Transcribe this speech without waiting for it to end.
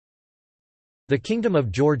The Kingdom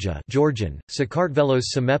of Georgia Georgian, Sakartvelos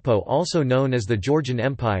Samepo, also known as the Georgian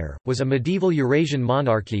Empire, was a medieval Eurasian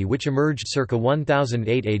monarchy which emerged circa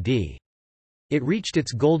 1008 AD. It reached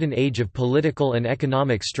its golden age of political and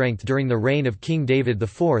economic strength during the reign of King David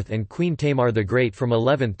IV and Queen Tamar the Great from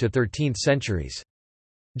 11th to 13th centuries.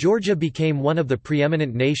 Georgia became one of the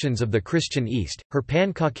preeminent nations of the Christian East, her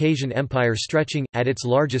pan-Caucasian empire stretching, at its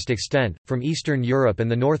largest extent, from Eastern Europe and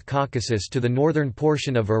the North Caucasus to the northern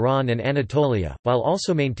portion of Iran and Anatolia, while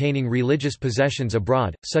also maintaining religious possessions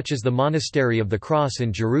abroad, such as the Monastery of the Cross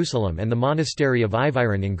in Jerusalem and the Monastery of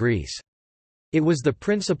Iviron in Greece. It was the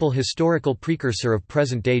principal historical precursor of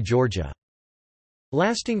present-day Georgia.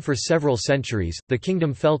 Lasting for several centuries, the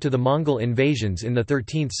kingdom fell to the Mongol invasions in the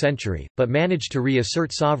 13th century, but managed to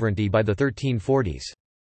reassert sovereignty by the 1340s.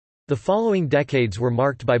 The following decades were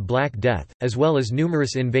marked by Black Death, as well as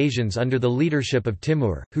numerous invasions under the leadership of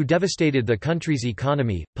Timur, who devastated the country's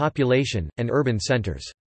economy, population, and urban centers.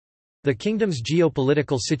 The kingdom's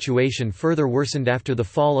geopolitical situation further worsened after the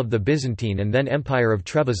fall of the Byzantine and then Empire of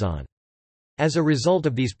Trebizond. As a result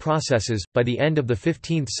of these processes, by the end of the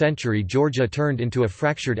 15th century Georgia turned into a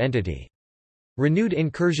fractured entity. Renewed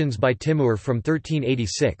incursions by Timur from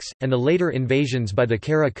 1386, and the later invasions by the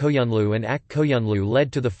Kara Koyunlu and Ak Koyunlu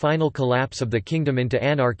led to the final collapse of the kingdom into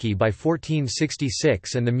anarchy by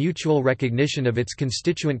 1466 and the mutual recognition of its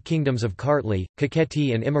constituent kingdoms of Kartli,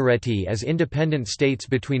 Kakheti and Imereti as independent states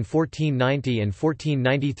between 1490 and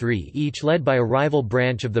 1493, each led by a rival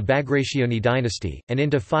branch of the Bagrationi dynasty, and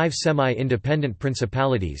into 5 semi-independent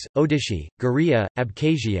principalities, Odishi, Guria,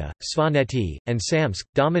 Abkhazia, Svaneti, and Samtsk,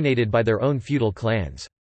 dominated by their own feudal clans.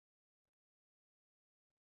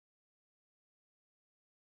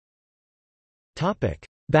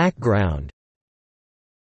 Background.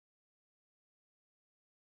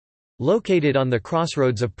 Located on the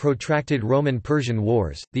crossroads of protracted Roman-Persian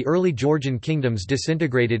wars, the early Georgian kingdoms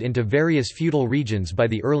disintegrated into various feudal regions by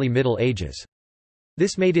the early Middle Ages.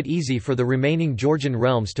 This made it easy for the remaining Georgian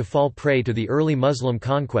realms to fall prey to the early Muslim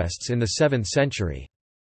conquests in the 7th century.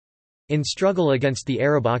 In struggle against the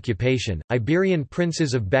Arab occupation, Iberian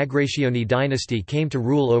princes of Bagrationi dynasty came to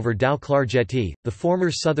rule over Dau Klarjeti, the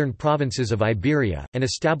former southern provinces of Iberia, and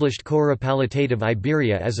established Cohorapalate of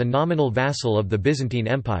Iberia as a nominal vassal of the Byzantine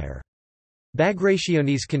Empire.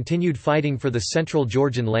 Bagrationis continued fighting for the central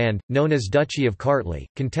Georgian land, known as Duchy of Kartli,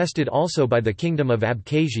 contested also by the Kingdom of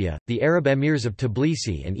Abkhazia, the Arab emirs of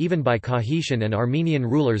Tbilisi and even by Kakhetian and Armenian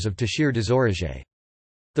rulers of Tashir-Dzorazhe.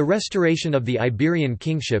 The restoration of the Iberian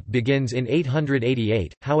kingship begins in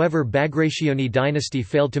 888, however Bagrationi dynasty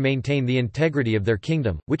failed to maintain the integrity of their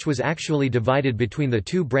kingdom, which was actually divided between the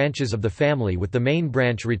two branches of the family with the main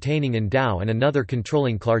branch retaining in Dau and another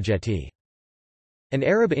controlling Klarjeti. An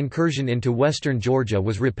Arab incursion into western Georgia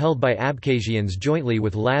was repelled by Abkhazians jointly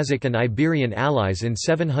with Lazak and Iberian allies in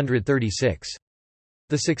 736.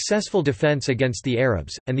 The successful defense against the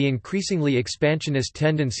Arabs, and the increasingly expansionist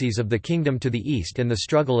tendencies of the kingdom to the east and the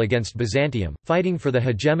struggle against Byzantium, fighting for the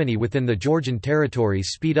hegemony within the Georgian territories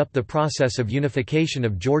speed up the process of unification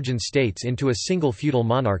of Georgian states into a single feudal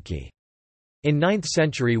monarchy. In 9th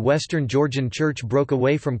century Western Georgian Church broke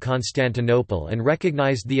away from Constantinople and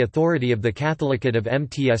recognized the authority of the Catholicate of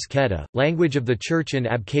Mts Kheta. Language of the Church in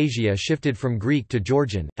Abkhazia shifted from Greek to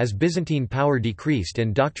Georgian, as Byzantine power decreased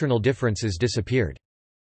and doctrinal differences disappeared.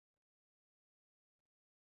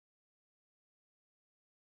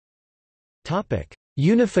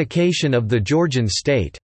 Unification of the Georgian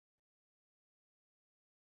state.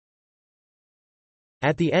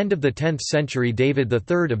 At the end of the 10th century David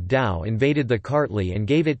III of Dau invaded the Kartli and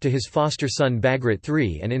gave it to his foster son Bagrat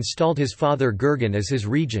III and installed his father Gurgen as his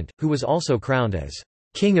regent, who was also crowned as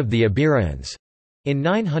king of the Iberians in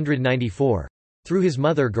 994. Through his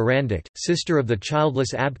mother Garandict, sister of the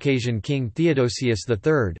childless Abkhazian king Theodosius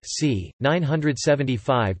III c.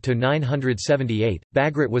 975–978,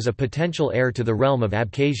 Bagrat was a potential heir to the realm of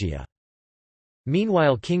Abkhazia.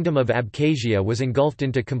 Meanwhile Kingdom of Abkhazia was engulfed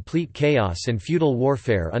into complete chaos and feudal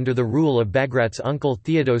warfare under the rule of Bagrat's uncle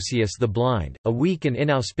Theodosius the Blind, a weak and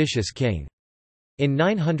inauspicious king. In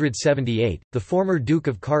 978, the former Duke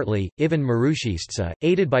of Kartli, Ivan Marushistsa,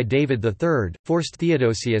 aided by David III, forced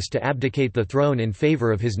Theodosius to abdicate the throne in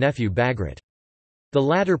favour of his nephew Bagrat. The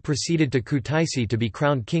latter proceeded to Kutaisi to be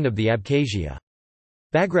crowned king of the Abkhazia.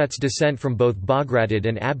 Bagrat's descent from both Bagratid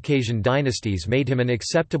and Abkhazian dynasties made him an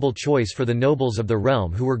acceptable choice for the nobles of the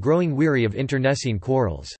realm who were growing weary of internecine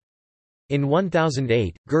quarrels. In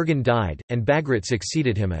 1008, Gurgen died, and Bagrat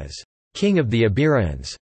succeeded him as king of the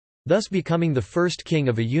Iberians, thus becoming the first king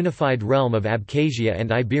of a unified realm of Abkhazia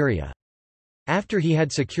and Iberia. After he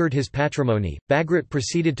had secured his patrimony, Bagrat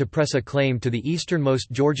proceeded to press a claim to the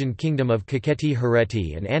easternmost Georgian kingdom of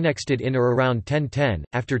Kakheti-Hereti and annexed it in or around 1010,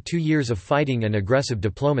 after 2 years of fighting and aggressive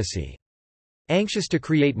diplomacy. Anxious to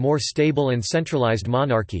create more stable and centralized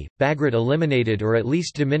monarchy, Bagrat eliminated or at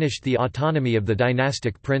least diminished the autonomy of the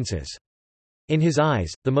dynastic princes. In his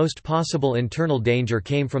eyes, the most possible internal danger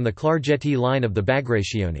came from the Klarjeti line of the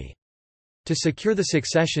Bagrationi. To secure the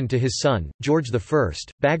succession to his son, George I,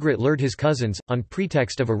 Bagrat lured his cousins, on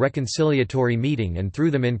pretext of a reconciliatory meeting and threw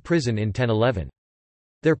them in prison in 1011.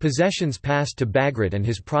 Their possessions passed to Bagrat and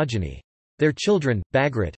his progeny. Their children,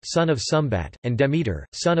 Bagrat, son of Sumbat, and Demeter,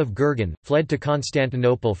 son of Gurgen, fled to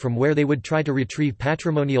Constantinople from where they would try to retrieve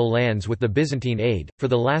patrimonial lands with the Byzantine aid, for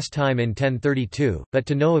the last time in 1032, but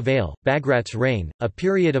to no avail. Bagrat's reign, a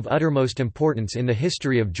period of uttermost importance in the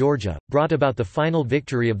history of Georgia, brought about the final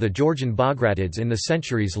victory of the Georgian Bagratids in the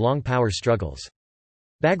centuries-long power struggles.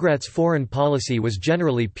 Bagrat's foreign policy was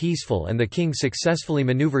generally peaceful and the king successfully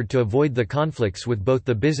maneuvered to avoid the conflicts with both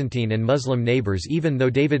the Byzantine and Muslim neighbors even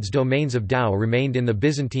though David's domains of Dao remained in the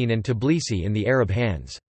Byzantine and Tbilisi in the Arab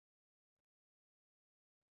hands.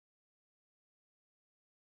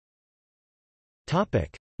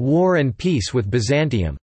 War and peace with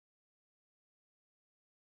Byzantium.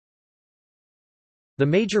 The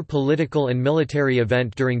major political and military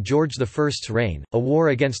event during George I's reign, a war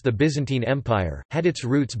against the Byzantine Empire, had its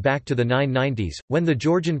roots back to the 990s, when the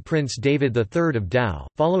Georgian prince David III of Dao,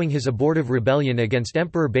 following his abortive rebellion against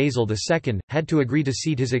Emperor Basil II, had to agree to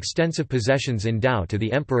cede his extensive possessions in Dao to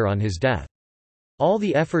the emperor on his death. All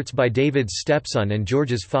the efforts by David's stepson and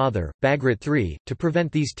George's father, Bagrat III, to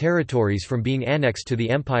prevent these territories from being annexed to the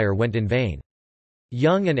empire went in vain.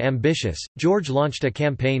 Young and ambitious, George launched a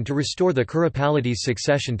campaign to restore the Kurapalides'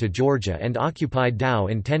 succession to Georgia and occupied Dao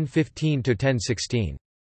in 1015–1016.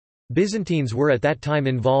 Byzantines were at that time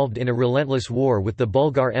involved in a relentless war with the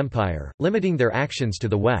Bulgar Empire, limiting their actions to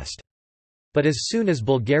the west. But as soon as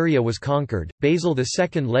Bulgaria was conquered, Basil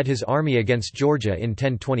II led his army against Georgia in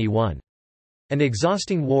 1021. An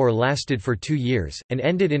exhausting war lasted for 2 years, and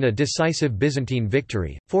ended in a decisive Byzantine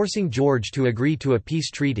victory, forcing George to agree to a peace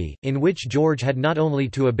treaty, in which George had not only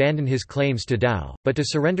to abandon his claims to Dao, but to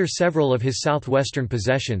surrender several of his southwestern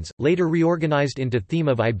possessions, later reorganized into Theme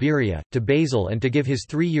of Iberia, to Basil and to give his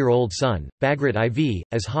 3-year-old son, Bagrat IV,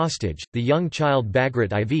 as hostage. The young child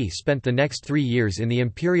Bagrat IV spent the next 3 years in the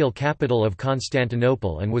imperial capital of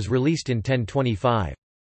Constantinople and was released in 1025.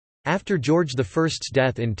 After George I's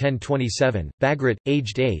death in 1027, Bagrat,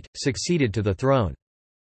 aged 8, succeeded to the throne.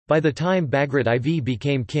 By the time Bagrat IV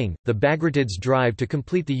became king, the Bagratids' drive to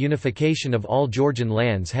complete the unification of all Georgian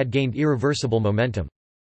lands had gained irreversible momentum.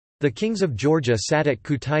 The kings of Georgia sat at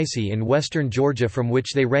Kutaisi in western Georgia from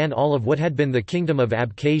which they ran all of what had been the kingdom of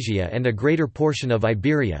Abkhazia and a greater portion of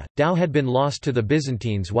Iberia. Dao had been lost to the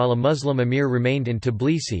Byzantines while a Muslim emir remained in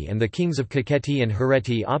Tbilisi and the kings of Kakheti and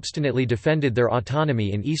Hereti obstinately defended their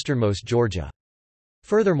autonomy in easternmost Georgia.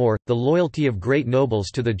 Furthermore, the loyalty of great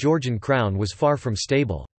nobles to the Georgian crown was far from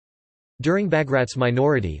stable. During Bagrat's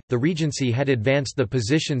minority, the regency had advanced the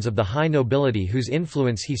positions of the high nobility whose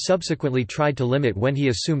influence he subsequently tried to limit when he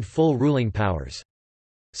assumed full ruling powers.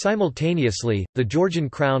 Simultaneously, the Georgian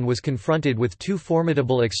crown was confronted with two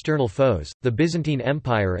formidable external foes, the Byzantine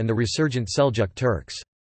Empire and the resurgent Seljuk Turks.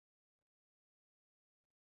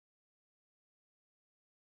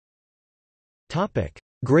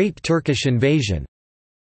 Great Turkish invasion.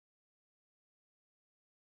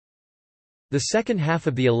 The second half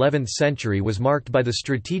of the 11th century was marked by the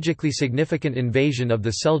strategically significant invasion of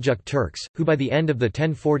the Seljuk Turks, who by the end of the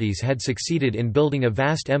 1040s had succeeded in building a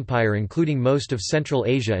vast empire including most of Central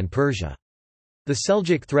Asia and Persia. The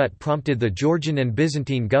Seljuk threat prompted the Georgian and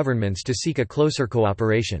Byzantine governments to seek a closer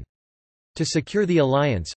cooperation. To secure the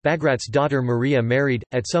alliance, Bagrat's daughter Maria married,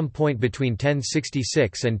 at some point between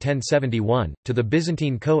 1066 and 1071, to the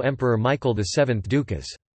Byzantine co-emperor Michael VII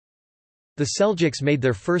Dukas. The Seljuks made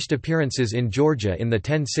their first appearances in Georgia in the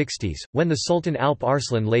 1060s, when the Sultan Alp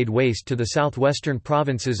Arslan laid waste to the southwestern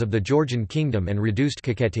provinces of the Georgian kingdom and reduced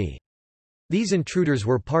Kakheti. These intruders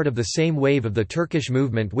were part of the same wave of the Turkish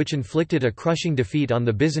movement which inflicted a crushing defeat on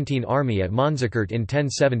the Byzantine army at Manzikert in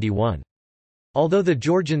 1071. Although the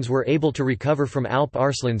Georgians were able to recover from Alp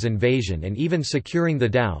Arslan's invasion and even securing the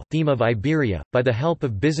Dao, theme of Iberia, by the help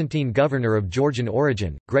of Byzantine governor of Georgian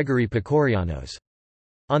origin, Gregory Pekorianos.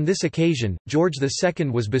 On this occasion, George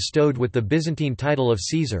II was bestowed with the Byzantine title of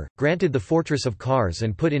Caesar, granted the fortress of Kars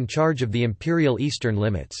and put in charge of the imperial eastern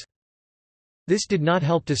limits. This did not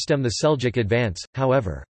help to stem the Seljuk advance,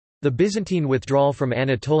 however. The Byzantine withdrawal from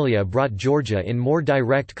Anatolia brought Georgia in more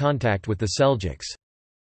direct contact with the Seljuks.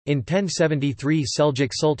 In 1073 Seljuk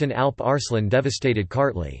Sultan Alp Arslan devastated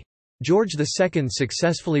Kartli. George II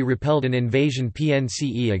successfully repelled an invasion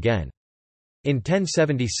Pnce again. In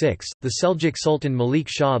 1076, the Seljuk Sultan Malik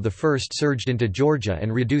Shah I surged into Georgia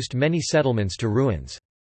and reduced many settlements to ruins.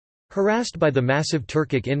 Harassed by the massive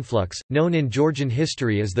Turkic influx, known in Georgian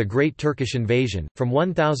history as the Great Turkish Invasion, from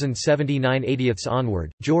 1079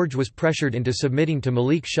 onward, George was pressured into submitting to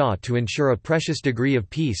Malik Shah to ensure a precious degree of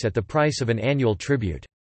peace at the price of an annual tribute.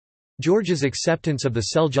 George's acceptance of the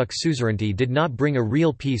Seljuk suzerainty did not bring a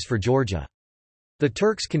real peace for Georgia. The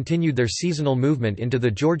Turks continued their seasonal movement into the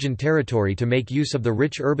Georgian territory to make use of the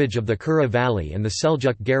rich herbage of the Kura Valley, and the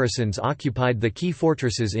Seljuk garrisons occupied the key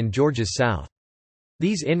fortresses in Georgia's south.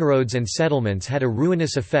 These inroads and settlements had a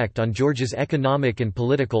ruinous effect on Georgia's economic and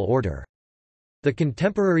political order. The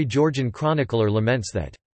contemporary Georgian chronicler laments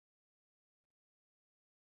that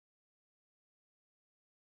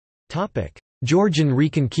Georgian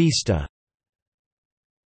Reconquista.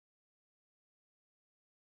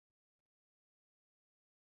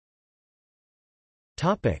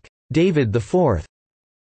 David IV.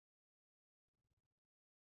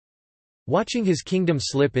 Watching his kingdom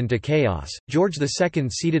slip into chaos, George II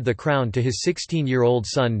ceded the crown to his 16-year-old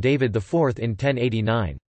son David IV in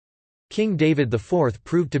 1089. King David IV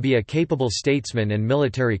proved to be a capable statesman and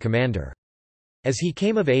military commander. As he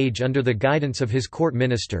came of age under the guidance of his court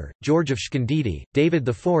minister, George of Shkandidi, David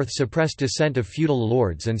IV suppressed dissent of feudal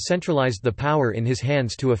lords and centralized the power in his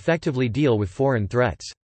hands to effectively deal with foreign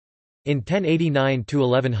threats. In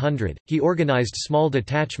 1089–1100, he organized small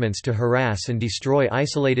detachments to harass and destroy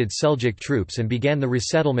isolated Seljuk troops and began the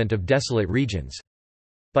resettlement of desolate regions.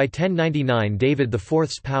 By 1099 David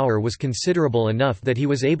IV's power was considerable enough that he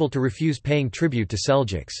was able to refuse paying tribute to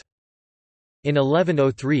Seljuks. In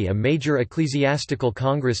 1103 a major ecclesiastical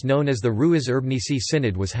congress known as the Ruiz-Urbnisi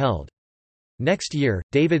Synod was held. Next year,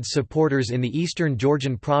 David's supporters in the eastern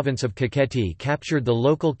Georgian province of Kakheti captured the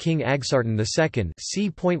local king Agsartan II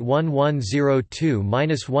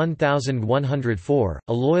c.1102–1104,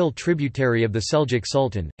 a loyal tributary of the Seljuk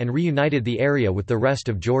Sultan, and reunited the area with the rest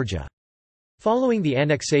of Georgia. Following the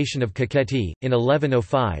annexation of Kakheti, in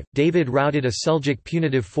 1105, David routed a Seljuk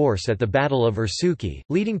punitive force at the Battle of Ursuki,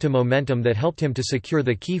 leading to momentum that helped him to secure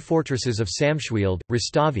the key fortresses of Samshwield,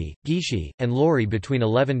 Rustavi, Gishi, and Lori between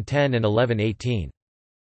 1110 and 1118.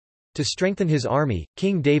 To strengthen his army,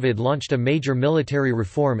 King David launched a major military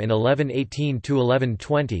reform in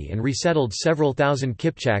 1118–1120 and resettled several thousand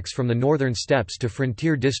Kipchaks from the northern steppes to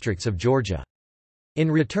frontier districts of Georgia. In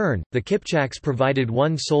return, the Kipchaks provided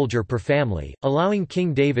one soldier per family, allowing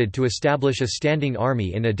King David to establish a standing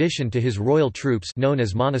army in addition to his royal troops known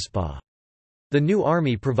as Monaspa. The new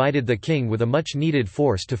army provided the king with a much-needed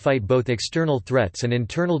force to fight both external threats and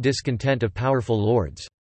internal discontent of powerful lords.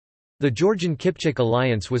 The Georgian-Kipchak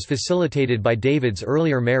alliance was facilitated by David's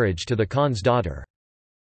earlier marriage to the Khan's daughter.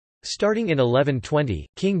 Starting in 1120,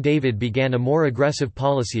 King David began a more aggressive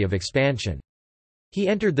policy of expansion. He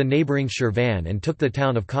entered the neighbouring Shirvan and took the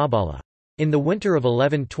town of Kabala. In the winter of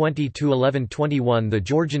 1120–1121 the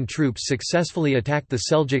Georgian troops successfully attacked the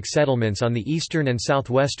Seljuk settlements on the eastern and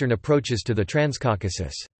southwestern approaches to the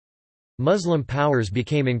Transcaucasus. Muslim powers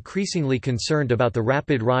became increasingly concerned about the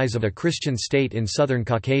rapid rise of a Christian state in southern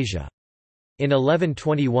Caucasia. In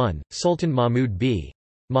 1121, Sultan Mahmud b.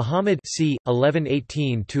 Muhammad c.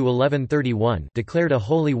 1118–1131 declared a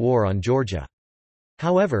holy war on Georgia.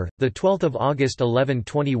 However, 12 August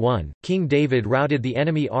 1121, King David routed the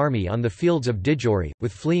enemy army on the fields of Dijori,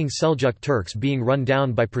 with fleeing Seljuk Turks being run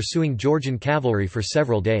down by pursuing Georgian cavalry for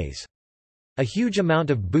several days. A huge amount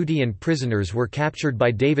of booty and prisoners were captured by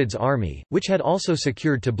David's army, which had also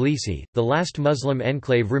secured Tbilisi, the last Muslim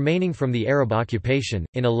enclave remaining from the Arab occupation,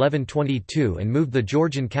 in 1122 and moved the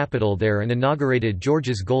Georgian capital there and inaugurated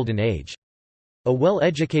Georgia's Golden Age. A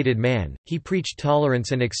well-educated man, he preached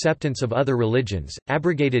tolerance and acceptance of other religions,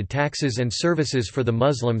 abrogated taxes and services for the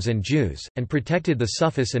Muslims and Jews, and protected the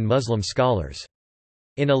Sufis and Muslim scholars.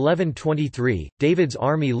 In 1123, David's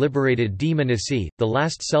army liberated Dmanisi, the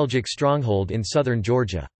last Seljuk stronghold in southern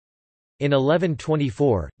Georgia. In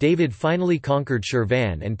 1124, David finally conquered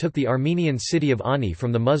Shirvan and took the Armenian city of Ani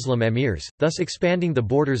from the Muslim emirs, thus expanding the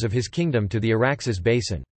borders of his kingdom to the Araxes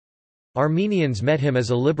basin. Armenians met him as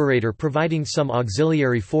a liberator, providing some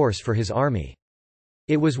auxiliary force for his army.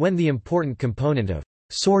 It was when the important component of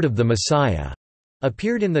 "Sword of the Messiah"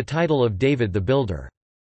 appeared in the title of David the Builder.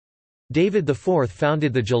 David IV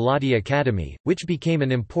founded the Gelati Academy, which became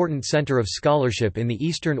an important center of scholarship in the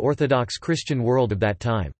Eastern Orthodox Christian world of that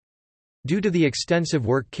time. Due to the extensive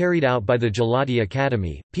work carried out by the Gelati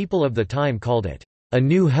Academy, people of the time called it a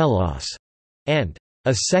new Hellas and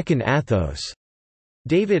a second Athos.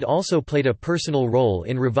 David also played a personal role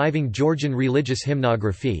in reviving Georgian religious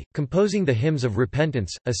hymnography, composing the Hymns of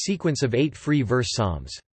Repentance, a sequence of 8 free-verse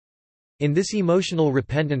psalms. In this emotional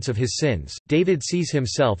repentance of his sins, David sees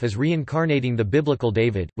himself as reincarnating the biblical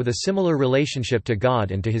David, with a similar relationship to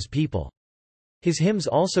God and to his people. His hymns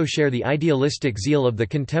also share the idealistic zeal of the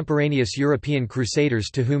contemporaneous European crusaders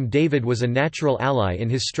to whom David was a natural ally in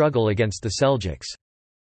his struggle against the Seljuks.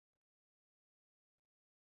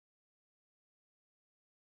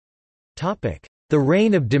 The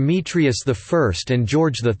reign of Demetrius I and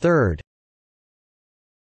George III.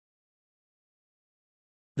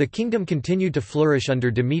 The kingdom continued to flourish under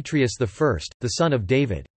Demetrius I, the son of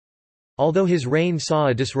David. Although his reign saw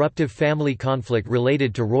a disruptive family conflict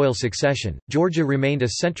related to royal succession, Georgia remained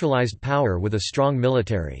a centralized power with a strong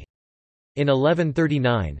military. In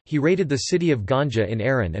 1139, he raided the city of Ganja in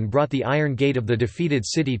Aran and brought the Iron Gate of the defeated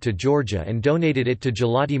city to Georgia and donated it to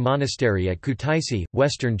Gelati Monastery at Kutaisi,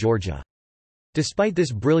 western Georgia. Despite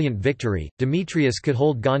this brilliant victory, Demetrius could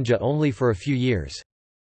hold Ganja only for a few years.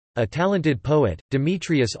 A talented poet,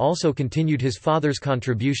 Demetrius also continued his father's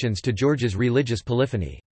contributions to Georgia's religious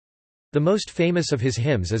polyphony. The most famous of his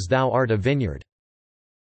hymns is Thou Art a Vineyard.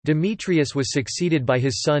 Demetrius was succeeded by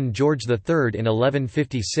his son George III in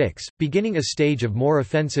 1156, beginning a stage of more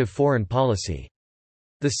offensive foreign policy.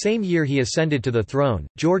 The same year he ascended to the throne,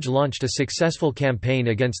 George launched a successful campaign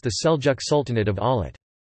against the Seljuk Sultanate of Alat.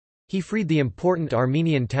 He freed the important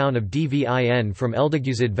Armenian town of Dvin from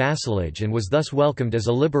Eldigusid vassalage and was thus welcomed as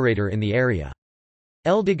a liberator in the area.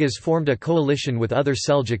 Eldiguz formed a coalition with other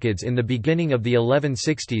Seljukids in the beginning of the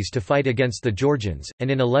 1160s to fight against the Georgians, and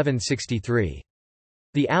in 1163.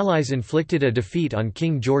 The allies inflicted a defeat on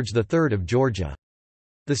King George III of Georgia.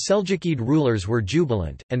 The Seljukid rulers were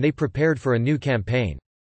jubilant, and they prepared for a new campaign.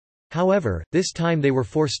 However, this time they were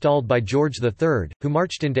forestalled by George III, who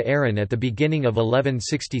marched into Aran at the beginning of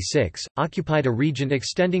 1166, occupied a region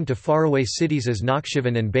extending to faraway cities as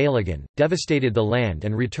Nakhchivan and Beyligan, devastated the land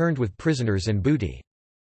and returned with prisoners and booty.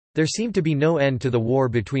 There seemed to be no end to the war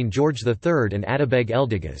between George III and Atabeg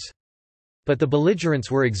Eldiguz. But the belligerents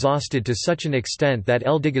were exhausted to such an extent that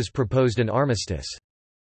Eldiguz proposed an armistice.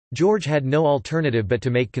 George had no alternative but to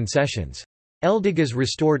make concessions. Eldiguz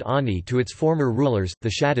restored Ani to its former rulers, the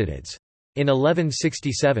Shaddadids. In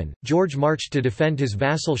 1167, George marched to defend his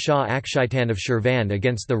vassal Shah Akshitan of Shirvan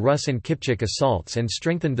against the Rus and Kipchak assaults and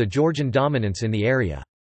strengthened the Georgian dominance in the area.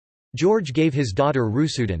 George gave his daughter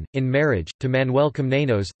Rusudan, in marriage, to Manuel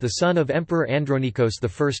Komnenos, the son of Emperor Andronikos I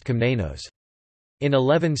Komnenos. In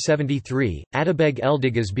 1173, Atabeg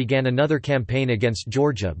Eldiguz began another campaign against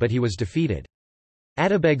Georgia but he was defeated.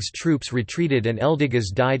 Atabeg's troops retreated and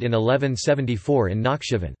Eldiguz died in 1174 in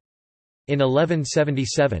Nakhchivan. In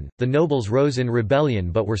 1177, the nobles rose in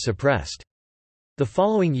rebellion but were suppressed. The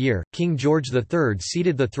following year, King George III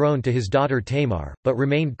ceded the throne to his daughter Tamar, but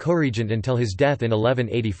remained co-regent until his death in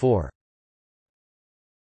 1184.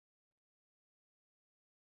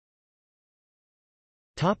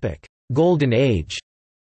 Golden Age.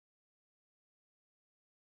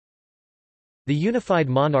 The unified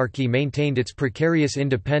monarchy maintained its precarious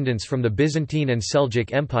independence from the Byzantine and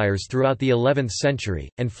Seljuk empires throughout the 11th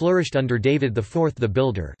century, and flourished under David IV the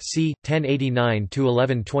Builder c.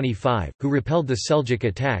 1089–1125, who repelled the Seljuk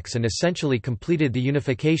attacks and essentially completed the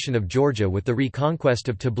unification of Georgia with the reconquest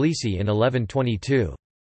of Tbilisi in 1122.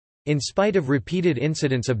 In spite of repeated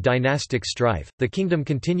incidents of dynastic strife, the kingdom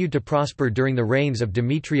continued to prosper during the reigns of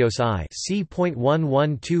Demetrios I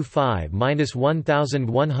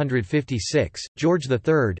c.1125–1156, George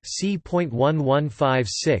III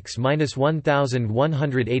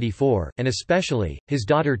c.1156–1184, and especially, his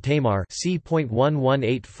daughter Tamar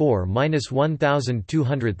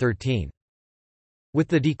c.1184–1213. With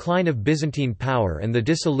the decline of Byzantine power and the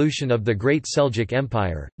dissolution of the Great Seljuk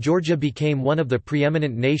Empire, Georgia became one of the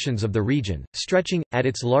preeminent nations of the region, stretching, at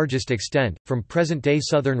its largest extent, from present-day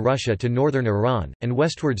southern Russia to northern Iran, and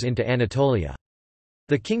westwards into Anatolia.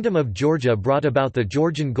 The Kingdom of Georgia brought about the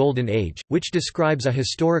Georgian Golden Age, which describes a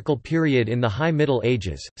historical period in the High Middle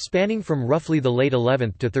Ages, spanning from roughly the late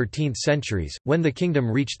 11th to 13th centuries, when the kingdom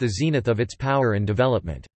reached the zenith of its power and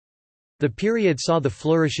development. The period saw the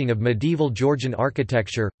flourishing of medieval Georgian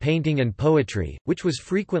architecture, painting and poetry, which was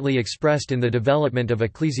frequently expressed in the development of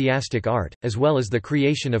ecclesiastic art, as well as the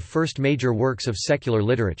creation of first major works of secular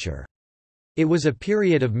literature. It was a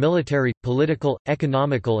period of military, political,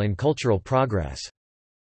 economical and cultural progress.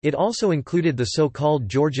 It also included the so-called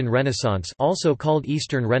Georgian Renaissance, also called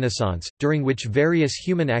Eastern Renaissance, during which various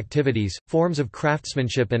human activities, forms of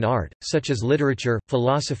craftsmanship and art, such as literature,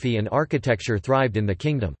 philosophy and architecture thrived in the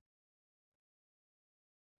kingdom.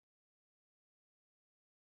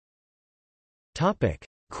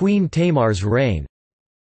 Queen Tamar's reign.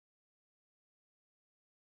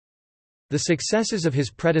 The successes of his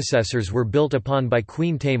predecessors were built upon by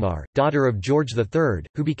Queen Tamar, daughter of George III,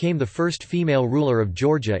 who became the first female ruler of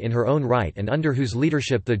Georgia in her own right and under whose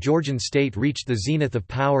leadership the Georgian state reached the zenith of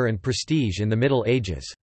power and prestige in the Middle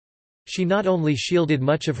Ages. She not only shielded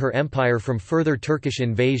much of her empire from further Turkish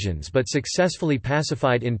invasions but successfully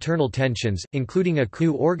pacified internal tensions, including a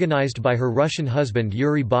coup organized by her Russian husband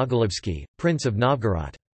Yuri Bogolyubsky, Prince of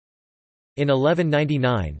Novgorod. In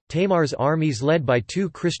 1199, Tamar's armies led by two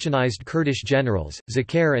Christianized Kurdish generals,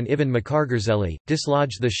 Zakar and Ibn Makargrzeli,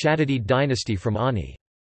 dislodged the Shaddadid dynasty from Ani.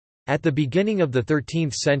 At the beginning of the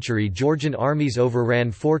 13th century, Georgian armies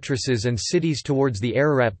overran fortresses and cities towards the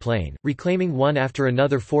Ararat plain, reclaiming one after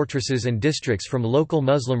another fortresses and districts from local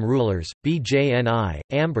Muslim rulers, Bjni,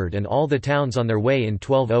 Amberd and all the towns on their way in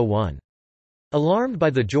 1201. Alarmed by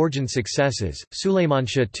the Georgian successes,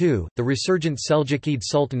 Sulaymanshah II, the resurgent Seljuk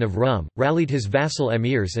Sultan of Rum, rallied his vassal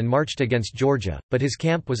emirs and marched against Georgia, but his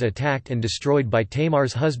camp was attacked and destroyed by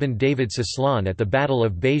Tamar's husband David Saslan at the Battle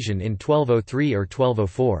of Bajan in 1203 or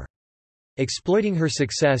 1204. Exploiting her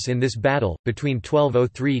success in this battle, between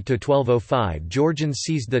 1203 to 1205 Georgians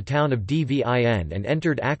seized the town of Dvin and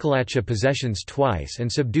entered Akalacha possessions twice and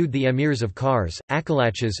subdued the emirs of Kars,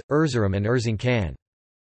 Akalachas, Erzurum and Erzincan.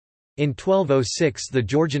 In 1206 the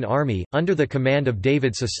Georgian army, under the command of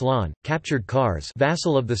David Saslan, captured Kars,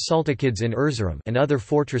 vassal of the Sultakids in Erzurum, and other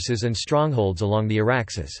fortresses and strongholds along the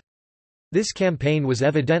Araxes. This campaign was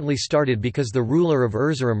evidently started because the ruler of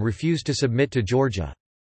Erzurum refused to submit to Georgia.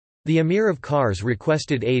 The emir of Kars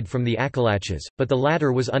requested aid from the Akalachas, but the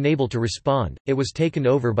latter was unable to respond. It was taken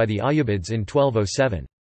over by the Ayyubids in 1207.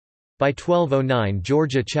 By 1209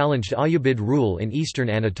 Georgia challenged Ayyubid rule in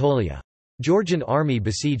eastern Anatolia. Georgian army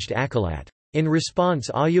besieged Akalat. In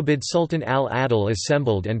response Ayyubid Sultan al-Adil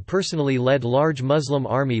assembled and personally led large Muslim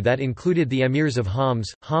army that included the emirs of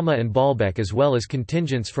Homs, Hama and Baalbek as well as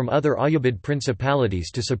contingents from other Ayyubid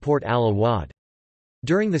principalities to support al-Awad.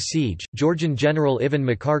 During the siege, Georgian general Ibn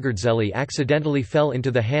Makargrzeli accidentally fell into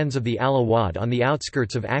the hands of the al-Awad on the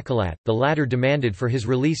outskirts of Akalat. The latter demanded for his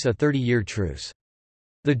release a 30-year truce.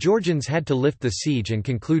 The Georgians had to lift the siege and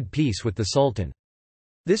conclude peace with the Sultan.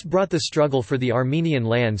 This brought the struggle for the Armenian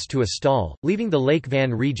lands to a stall, leaving the Lake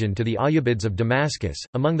Van region to the Ayyubids of Damascus.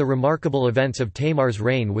 Among the remarkable events of Tamar's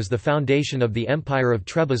reign was the foundation of the Empire of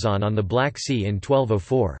Trebizond on the Black Sea in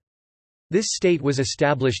 1204. This state was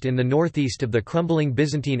established in the northeast of the crumbling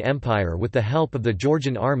Byzantine Empire with the help of the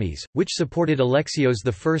Georgian armies, which supported Alexios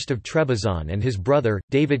I of Trebizond and his brother,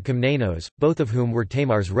 David Komnenos, both of whom were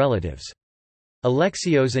Tamar's relatives.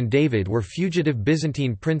 Alexios and David were fugitive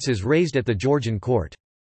Byzantine princes raised at the Georgian court.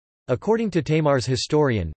 According to Tamar's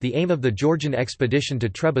historian, the aim of the Georgian expedition to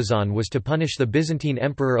Trebizond was to punish the Byzantine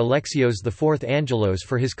Emperor Alexios IV Angelos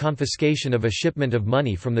for his confiscation of a shipment of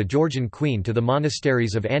money from the Georgian queen to the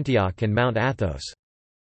monasteries of Antioch and Mount Athos.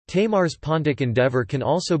 Tamar's Pontic endeavour can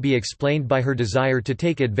also be explained by her desire to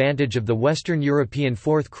take advantage of the Western European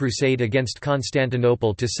Fourth Crusade against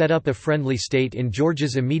Constantinople to set up a friendly state in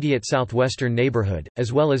Georgia's immediate southwestern neighbourhood,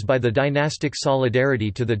 as well as by the dynastic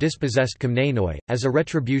solidarity to the dispossessed Komnenoi, as a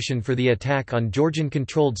retribution for the attack on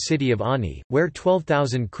Georgian-controlled city of Ani, where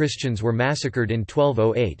 12,000 Christians were massacred in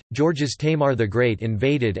 1208. Georgia's Tamar the Great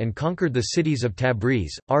invaded and conquered the cities of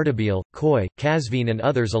Tabriz, Ardabil, Khoi, Kazvin and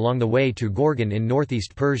others along the way to Gorgan in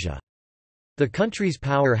northeast Persia. The country's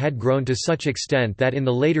power had grown to such extent that in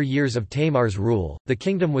the later years of Tamar's rule, the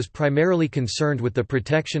kingdom was primarily concerned with the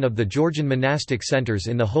protection of the Georgian monastic centers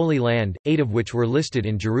in the Holy Land, 8 of which were listed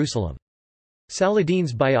in Jerusalem.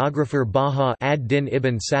 Saladin's biographer Baha ad-Din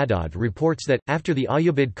ibn Saddad reports that, after the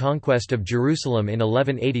Ayyubid conquest of Jerusalem in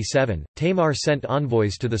 1187, Tamar sent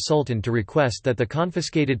envoys to the Sultan to request that the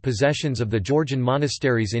confiscated possessions of the Georgian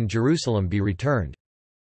monasteries in Jerusalem be returned.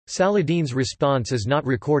 Saladin's response is not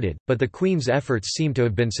recorded, but the queen's efforts seem to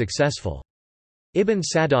have been successful. Ibn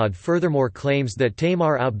Saddad furthermore claims that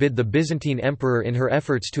Tamar outbid the Byzantine emperor in her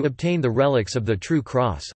efforts to obtain the relics of the True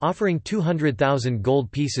Cross, offering 200,000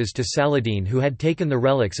 gold pieces to Saladin who had taken the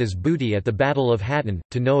relics as booty at the Battle of Hattin,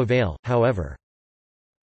 to no avail, however.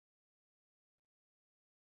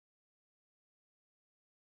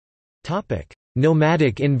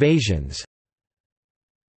 Nomadic invasions.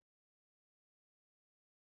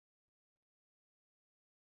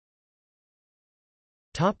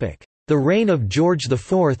 The reign of George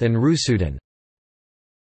IV and Rusudan.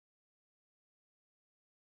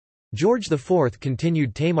 George IV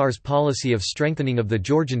continued Tamar's policy of strengthening of the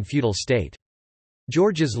Georgian feudal state.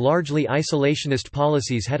 Georgia's largely isolationist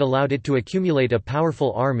policies had allowed it to accumulate a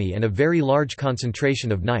powerful army and a very large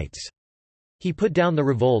concentration of knights. He put down the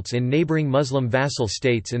revolts in neighboring Muslim vassal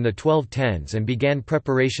states in the 1210s and began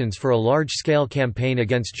preparations for a large-scale campaign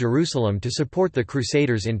against Jerusalem to support the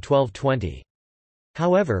Crusaders in 1220.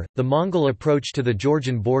 However, the Mongol approach to the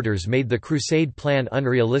Georgian borders made the crusade plan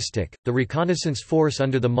unrealistic. The reconnaissance force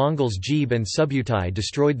under the Mongols Jebe and Subutai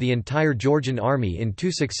destroyed the entire Georgian army in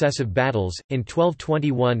two successive battles, in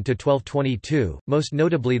 1221 to 1222, most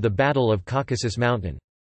notably the Battle of Caucasus Mountain.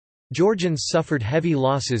 Georgians suffered heavy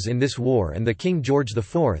losses in this war and the King George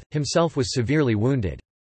IV, himself was severely wounded.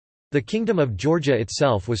 The Kingdom of Georgia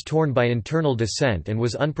itself was torn by internal dissent and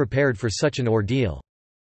was unprepared for such an ordeal.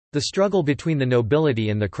 The struggle between the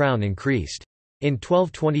nobility and the crown increased. In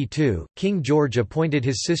 1222, King George appointed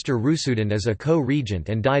his sister Rusudan as a co-regent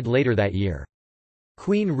and died later that year.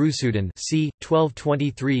 Queen Rusudan c.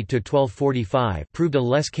 1223–1245 proved a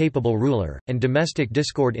less capable ruler, and domestic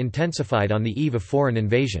discord intensified on the eve of foreign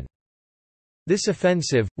invasion. This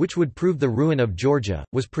offensive, which would prove the ruin of Georgia,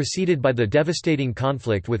 was preceded by the devastating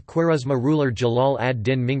conflict with Khwarezma ruler Jalal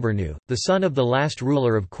ad-Din Mingburnu, the son of the last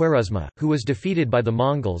ruler of Khwarezma, who was defeated by the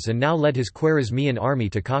Mongols and now led his Khwarezmian army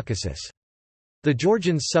to Caucasus. The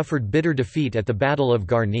Georgians suffered bitter defeat at the Battle of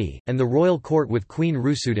Garni, and the royal court with Queen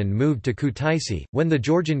Rusudan moved to Kutaisi, when the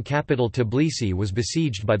Georgian capital Tbilisi was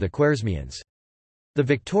besieged by the Khwarezmians. The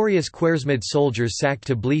victorious Khwarezmid soldiers sacked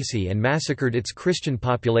Tbilisi and massacred its Christian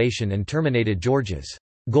population and terminated Georgia's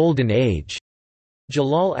 «golden age».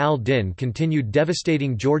 Jalal al-Din continued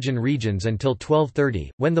devastating Georgian regions until 1230,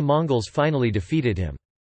 when the Mongols finally defeated him.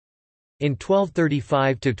 In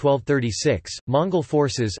 1235–1236, Mongol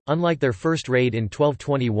forces, unlike their first raid in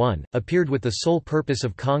 1221, appeared with the sole purpose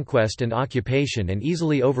of conquest and occupation and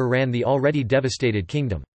easily overran the already devastated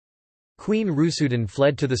kingdom. Queen Rusudan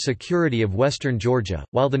fled to the security of western Georgia,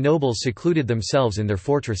 while the nobles secluded themselves in their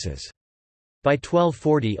fortresses. By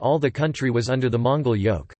 1240 all the country was under the Mongol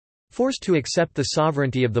yoke. Forced to accept the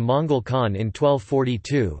sovereignty of the Mongol Khan in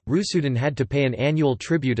 1242, Rusudan had to pay an annual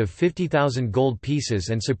tribute of 50,000 gold pieces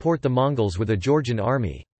and support the Mongols with a Georgian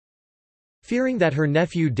army. Fearing that her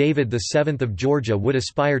nephew David VII of Georgia would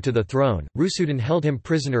aspire to the throne, Rusudan held him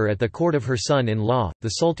prisoner at the court of her son-in-law, the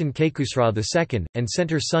Sultan Kaykusra II, and sent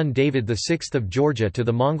her son David VI of Georgia to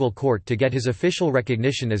the Mongol court to get his official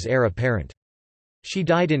recognition as heir apparent. She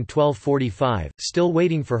died in 1245, still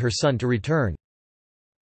waiting for her son to return.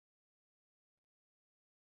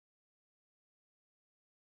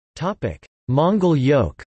 Mongol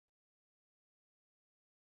yoke.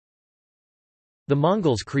 The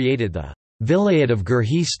Mongols created the Vilayet of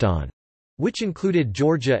Gurhistan, which included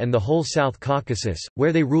Georgia and the whole South Caucasus,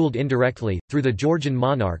 where they ruled indirectly, through the Georgian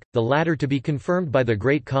monarch, the latter to be confirmed by the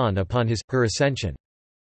Great Khan upon her ascension.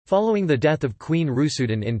 Following the death of Queen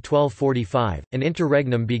Rusudan in 1245, an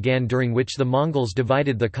interregnum began during which the Mongols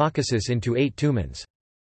divided the Caucasus into 8 tumans.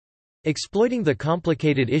 Exploiting the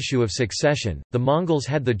complicated issue of succession, the Mongols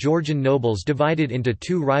had the Georgian nobles divided into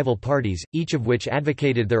 2 rival parties, each of which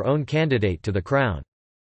advocated their own candidate to the crown.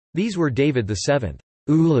 These were David VII,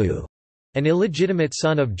 Ulu, an illegitimate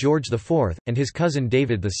son of George IV, and his cousin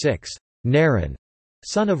David VI, Naran,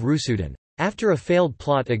 son of Rusudan. After a failed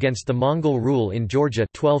plot against the Mongol rule in Georgia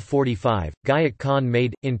 1245, Gayat Khan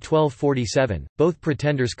made, in 1247, both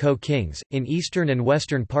pretenders co-kings, in eastern and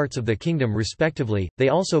western parts of the kingdom respectively. They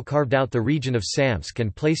also carved out the region of Samtsk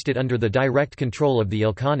and placed it under the direct control of the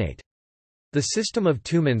Ilkhanate. The system of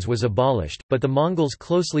tumans was abolished, but the Mongols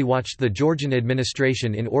closely watched the Georgian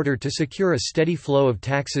administration in order to secure a steady flow of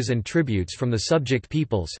taxes and tributes from the subject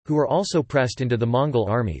peoples, who were also pressed into the Mongol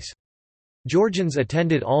armies. Georgians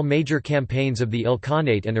attended all major campaigns of the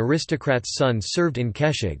Ilkhanate and aristocrats' sons served in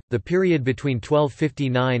Keshig. The period between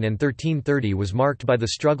 1259 and 1330 was marked by the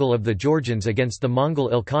struggle of the Georgians against the Mongol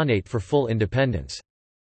Ilkhanate for full independence.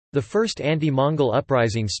 The first anti-Mongol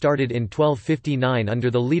uprising started in 1259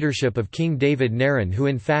 under the leadership of King David Naran, who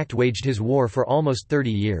in fact waged his war for almost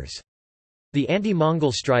 30 years. The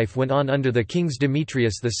anti-Mongol strife went on under the kings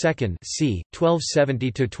Demetrius II c.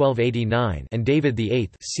 1270–1289 and David VIII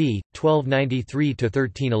c.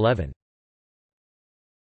 1293–1311.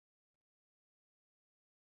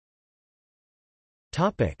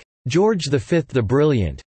 George V the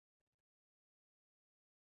Brilliant.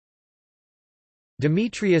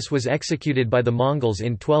 Demetrius was executed by the Mongols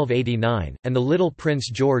in 1289, and the little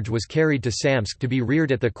prince George was carried to Samtsk to be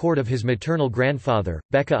reared at the court of his maternal grandfather,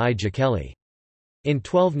 Beka-I Jakeli. In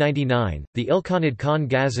 1299, the Ilkhanid Khan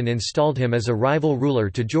Ghazan installed him as a rival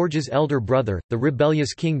ruler to George's elder brother, the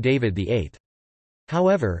rebellious King David VIII.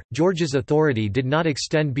 However, George's authority did not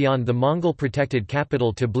extend beyond the Mongol-protected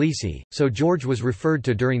capital Tbilisi, so George was referred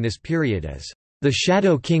to during this period as the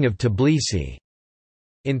Shadow King of Tbilisi.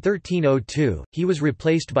 In 1302, he was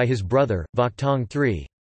replaced by his brother, Vakhtang III.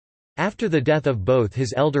 After the death of both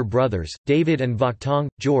his elder brothers, David and Vakhtang,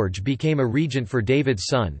 George became a regent for David's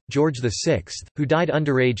son, George VI, who died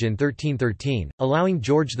underage in 1313, allowing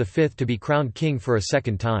George V to be crowned king for a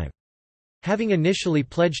second time. Having initially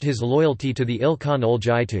pledged his loyalty to the Ilkhan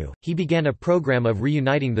Oljaitu, he began a program of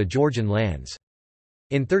reuniting the Georgian lands.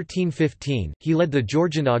 In 1315, he led the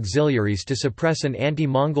Georgian auxiliaries to suppress an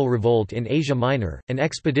anti-Mongol revolt in Asia Minor, an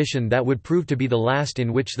expedition that would prove to be the last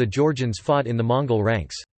in which the Georgians fought in the Mongol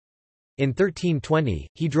ranks. In 1320,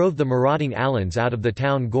 he drove the marauding Alans out of the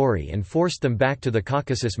town Gori and forced them back to the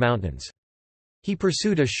Caucasus Mountains. He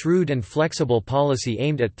pursued a shrewd and flexible policy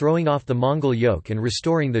aimed at throwing off the Mongol yoke and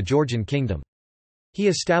restoring the Georgian kingdom. He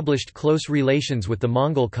established close relations with the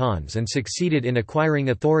Mongol Khans and succeeded in acquiring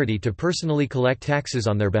authority to personally collect taxes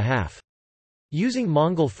on their behalf. Using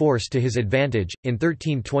Mongol force to his advantage, in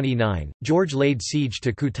 1329, George laid siege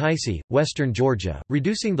to Kutaisi, western Georgia,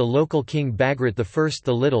 reducing the local king Bagrat I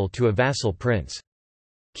the Little to a vassal prince.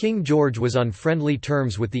 King George was on friendly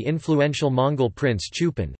terms with the influential Mongol prince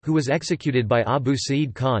Chupan, who was executed by Abu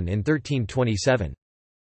Sa'id Khan in 1327.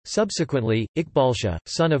 Subsequently, Iqbalshah,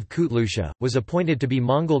 son of Kutlusha, was appointed to be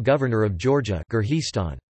Mongol governor of Georgia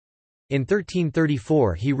Gurhistan. In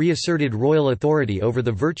 1334 he reasserted royal authority over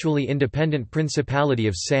the virtually independent Principality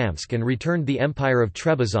of Samtskhe and returned the Empire of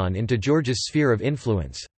Trebizond into Georgia's sphere of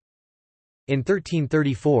influence. In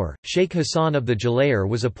 1334, Sheikh Hassan of the Jalayir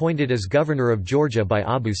was appointed as governor of Georgia by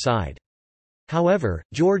Abu Sa'id. However,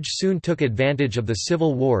 George soon took advantage of the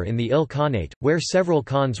civil war in the Il Khanate, where several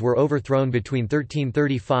khans were overthrown between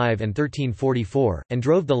 1335 and 1344, and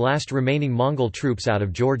drove the last remaining Mongol troops out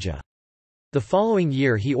of Georgia. The following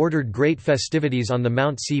year he ordered great festivities on the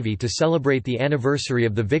Mount Sivi to celebrate the anniversary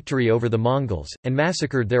of the victory over the Mongols, and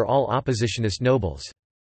massacred there all oppositionist nobles.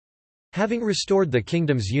 Having restored the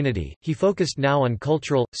kingdom's unity, he focused now on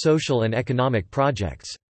cultural, social and economic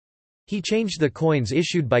projects. He changed the coins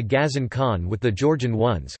issued by Ghazan Khan with the Georgian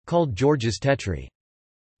ones, called George's Tetri.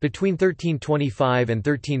 Between 1325 and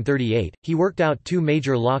 1338, he worked out two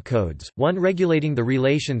major law codes, one regulating the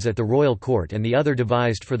relations at the royal court and the other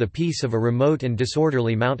devised for the peace of a remote and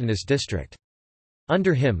disorderly mountainous district.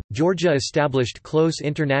 Under him, Georgia established close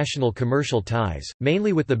international commercial ties,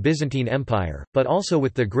 mainly with the Byzantine Empire, but also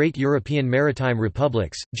with the great European maritime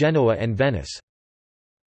republics, Genoa and Venice.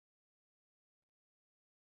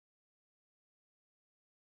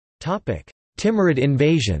 Timurid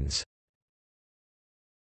invasions.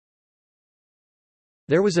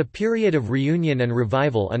 There was a period of reunion and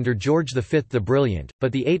revival under George V the Brilliant,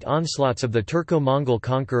 but the 8 onslaughts of the Turco-Mongol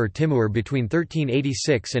conqueror Timur between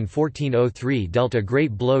 1386 and 1403 dealt a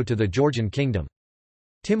great blow to the Georgian kingdom.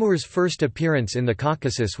 Timur's first appearance in the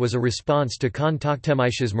Caucasus was a response to Khan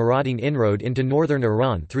Tokhtemish's marauding inroad into northern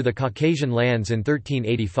Iran through the Caucasian lands in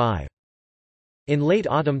 1385. In late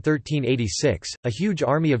autumn 1386, a huge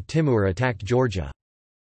army of Timur attacked Georgia.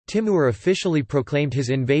 Timur officially proclaimed his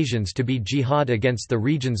invasions to be jihad against the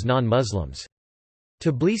region's non-Muslims.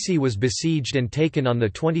 Tbilisi was besieged and taken on the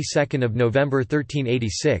 22nd of November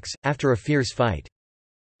 1386, after a fierce fight.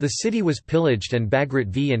 The city was pillaged and Bagrat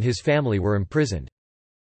V and his family were imprisoned.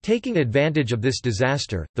 Taking advantage of this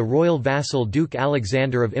disaster, the royal vassal Duke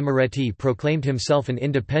Alexander of Imereti proclaimed himself an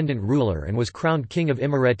independent ruler and was crowned king of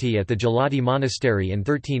Imereti at the Jalati Monastery in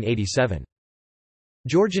 1387.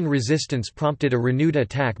 Georgian resistance prompted a renewed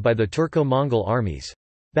attack by the Turco-Mongol armies.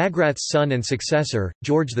 Bagrat's son and successor,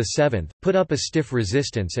 George VII, put up a stiff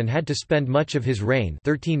resistance and had to spend much of his reign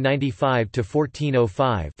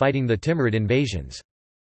 1395–1405 fighting the Timurid invasions.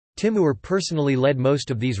 Timur personally led most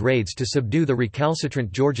of these raids to subdue the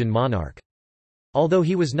recalcitrant Georgian monarch. Although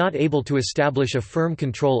he was not able to establish a firm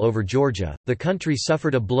control over Georgia, the country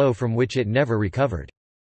suffered a blow from which it never recovered.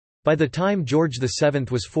 By the time George VII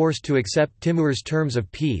was forced to accept Timur's terms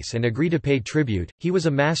of peace and agree to pay tribute, he was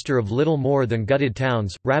a master of little more than gutted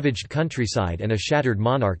towns, ravaged countryside and a shattered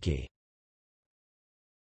monarchy.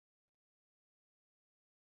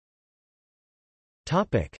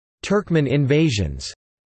 Turkmen invasions.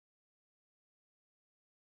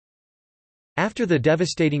 After the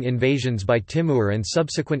devastating invasions by Timur and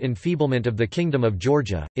subsequent enfeeblement of the Kingdom of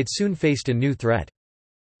Georgia, it soon faced a new threat.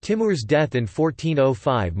 Timur's death in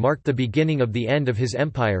 1405 marked the beginning of the end of his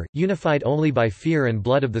empire, unified only by fear and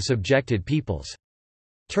blood of the subjected peoples.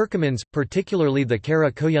 Turkmens, particularly the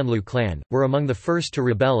Kara Koyunlu clan, were among the first to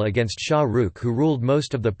rebel against Shah Rukh, who ruled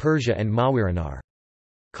most of the Persia and Mawiranar.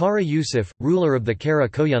 Kara Yusuf, ruler of the Kara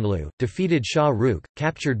Koyunlu, defeated Shah Rukh,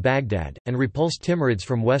 captured Baghdad, and repulsed Timurids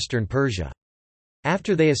from western Persia.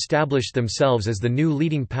 After they established themselves as the new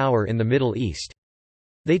leading power in the Middle East.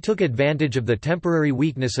 They took advantage of the temporary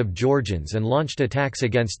weakness of Georgians and launched attacks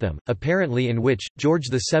against them, apparently in which, George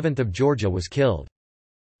VII of Georgia was killed.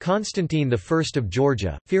 Constantine I of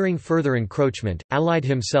Georgia, fearing further encroachment, allied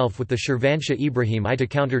himself with the Shirvanshah Ibrahim I to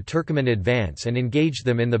counter Turkmen advance and engaged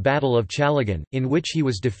them in the Battle of Chalagan, in which he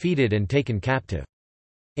was defeated and taken captive.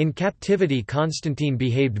 In captivity Constantine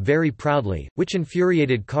behaved very proudly, which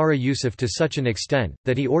infuriated Kara Yusuf to such an extent,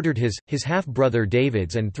 that he ordered his half-brother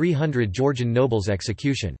David's and 300 Georgian nobles'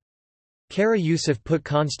 execution. Kara Yusuf put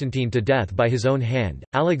Constantine to death by his own hand.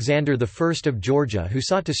 Alexander I of Georgia, who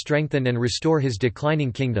sought to strengthen and restore his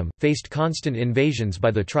declining kingdom, faced constant invasions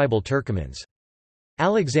by the tribal Turkmens.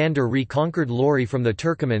 Alexander reconquered Lori from the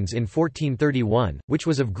Turkmens in 1431, which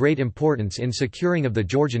was of great importance in securing of the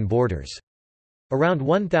Georgian borders. Around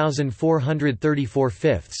 1434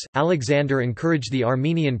 Alexander encouraged the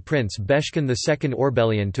Armenian prince Beshkan II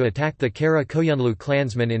Orbelian to attack the Kara Koyunlu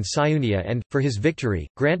clansmen in Siunia and, for his victory,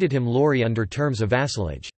 granted him Lori under terms of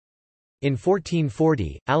vassalage. In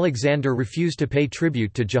 1440, Alexander refused to pay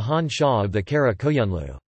tribute to Jahan Shah of the Kara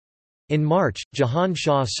Koyunlu. In March, Jahan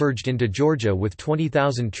Shah surged into Georgia with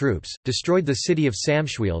 20,000 troops, destroyed the city of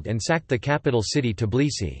Samshwild and sacked the capital city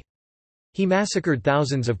Tbilisi. He massacred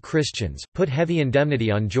thousands of Christians, put heavy indemnity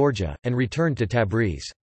on Georgia, and returned to Tabriz.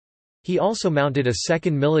 He also mounted a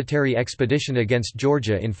second military expedition against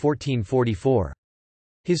Georgia in 1444.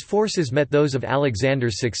 His forces met those of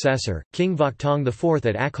Alexander's successor, King Vakhtang IV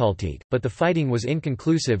at Akhaltit, but the fighting was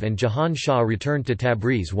inconclusive and Jahan Shah returned to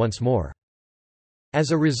Tabriz once more.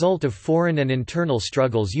 As a result of foreign and internal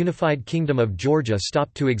struggles, Unified Kingdom of Georgia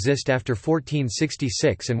stopped to exist after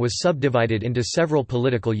 1466 and was subdivided into several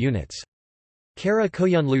political units. Kara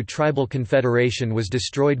Koyunlu Tribal Confederation was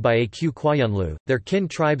destroyed by Aq Koyunlu, their kin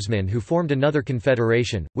tribesmen who formed another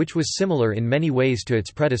confederation, which was similar in many ways to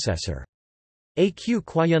its predecessor. Aq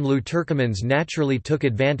Koyunlu Turkmens naturally took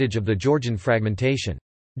advantage of the Georgian fragmentation.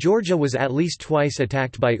 Georgia was at least twice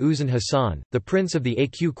attacked by Uzun Hasan, the prince of the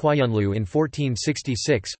Aq Koyunlu in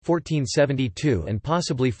 1466, 1472 and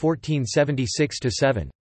possibly 1476–7.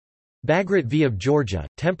 Bagrat V of Georgia,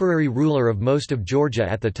 temporary ruler of most of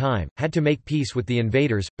Georgia at the time, had to make peace with the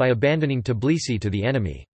invaders, by abandoning Tbilisi to the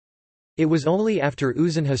enemy. It was only after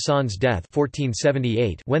Uzun Hasan's death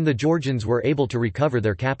 1478 when the Georgians were able to recover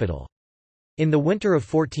their capital. In the winter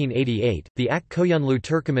of 1488, the Ak Koyunlu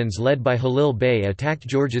Turkmens led by Halil Bey attacked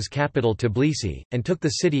Georgia's capital Tbilisi, and took the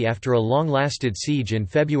city after a long-lasted siege in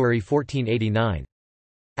February 1489.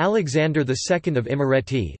 Alexander II of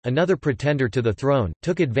Imereti, another pretender to the throne,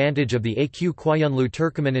 took advantage of the Aq Koyunlu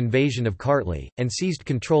Turkmen invasion of Kartli, and seized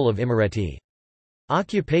control of Imereti.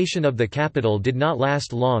 Occupation of the capital did not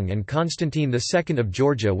last long and Constantine II of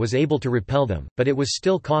Georgia was able to repel them, but it was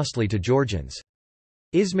still costly to Georgians.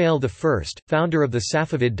 Ismail I, founder of the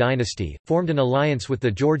Safavid dynasty, formed an alliance with the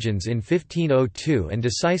Georgians in 1502 and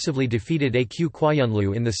decisively defeated Aq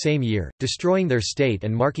Koyunlu in the same year, destroying their state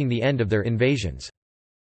and marking the end of their invasions.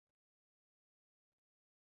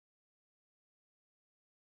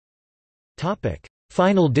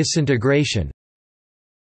 Final disintegration.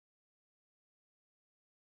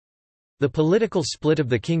 The political split of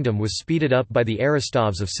the kingdom was speeded up by the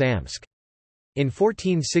Aristovs of Samsk. In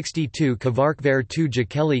 1462 Kavarkvar II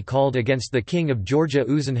Jakeli called against the king of Georgia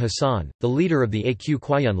Uzun Hasan, the leader of the Aq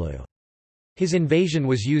Koyunlu. His invasion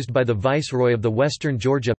was used by the viceroy of the western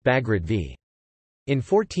Georgia, Bagrat V. In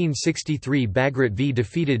 1463 Bagrat V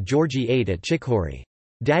defeated Georgi VIII at Chikhori.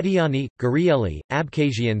 Dadiani, Gurieli,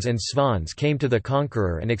 Abkhazians and Svans came to the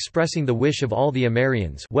conqueror and expressing the wish of all the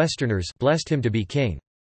Amerinds Westerners blessed him to be king.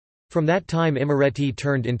 From that time Imereti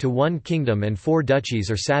turned into one kingdom and four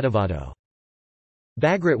duchies or Sadavado.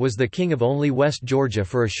 Bagrat was the king of only West Georgia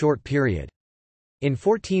for a short period. In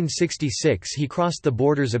 1466 he crossed the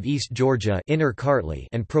borders of East Georgia Inner Kartli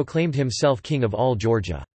and proclaimed himself king of all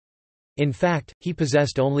Georgia. In fact, he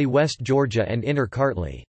possessed only West Georgia and Inner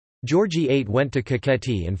Kartli. Georgi VIII went to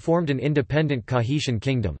Kakheti and formed an independent Kakhetian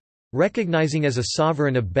kingdom. Recognizing as a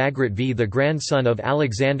sovereign of Bagrat V the grandson of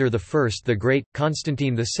Alexander I the Great,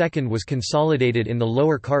 Constantine II was consolidated in the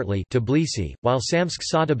Lower Kartli Tbilisi, while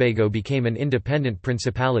Samsk-Sotobago became an independent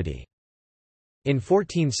principality. In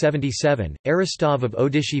 1477, Aristov of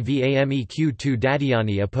Odishi Vameq II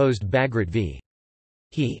Dadiani opposed Bagrat V.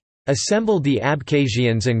 He assembled the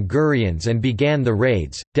Abkhazians and Gurians and began the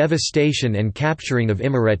raids, devastation and capturing of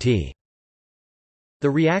Imereti. The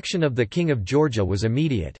reaction of the king of Georgia was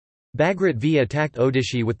immediate. Bagrat V attacked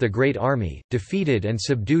Odishi with the Great Army, defeated and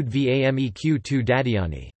subdued Vameq II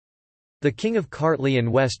Dadiani. The king of Kartli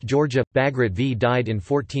and West Georgia, Bagrat V died in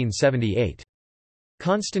 1478.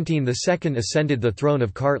 Constantine II ascended the throne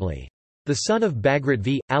of Kartli. The son of Bagrat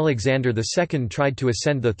V, Alexander II tried to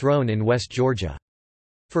ascend the throne in West Georgia.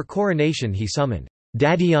 For coronation he summoned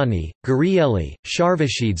Dadiani, Gurieli,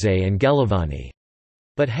 Sharvashidze and Gelavani,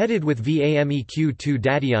 but headed with Vameq II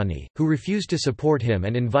Dadiani, who refused to support him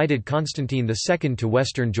and invited Constantine II to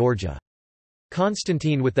western Georgia.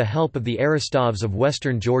 Constantine, with the help of the Aristovs of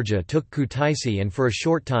western Georgia, took Kutaisi and for a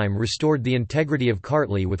short time restored the integrity of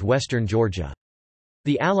Kartli with western Georgia.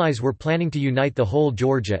 The allies were planning to unite the whole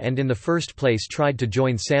Georgia and in the first place tried to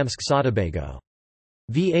join Samsk-Sotobago.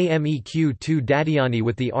 Vameq II Dadiani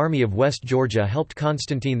with the army of West Georgia helped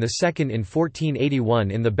Constantine II in 1481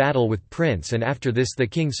 in the battle with Prince, and after this the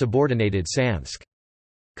king subordinated Samsk.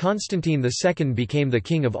 Constantine II became the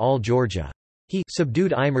king of all Georgia. He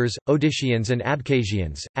subdued Imars, Odysseans and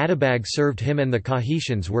Abkhazians. Atabag served him and the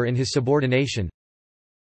Kahetians were in his subordination.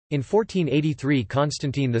 In 1483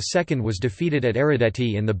 Constantine II was defeated at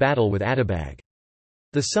Erideti in the battle with Atabag.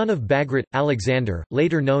 The son of Bagrat, Alexander,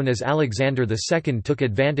 later known as Alexander II, took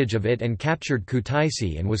advantage of it and captured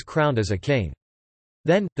Kutaisi and was crowned as a king.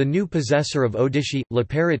 Then, the new possessor of Odissi,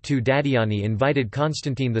 Laparat II Dadiani, invited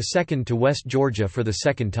Constantine II to West Georgia for the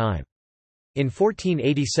second time. In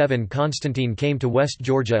 1487 Constantine came to West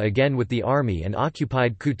Georgia again with the army and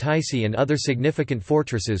occupied Kutaisi and other significant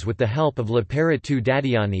fortresses with the help of Laparat II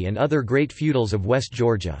Dadiani and other great feudals of West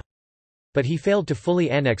Georgia. But he failed to fully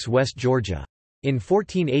annex West Georgia. In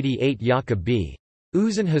 1488 Yaqub b.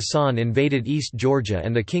 Uzun Hasan invaded East Georgia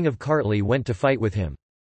and the king of Kartli went to fight with him.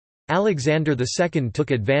 Alexander II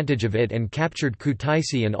took advantage of it and captured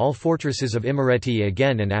Kutaisi and all fortresses of Imereti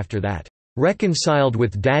again, and after that reconciled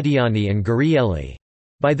with Dadiani and Gurieli.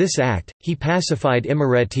 By this act, he pacified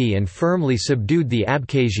Imereti and firmly subdued the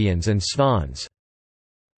Abkhazians and Svans.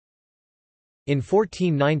 In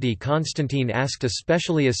 1490 Constantine asked a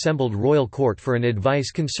specially assembled royal court for an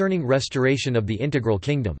advice concerning restoration of the integral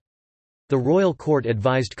kingdom. The royal court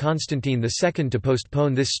advised Constantine II to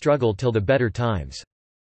postpone this struggle till the better times.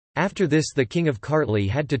 After this the king of Kartli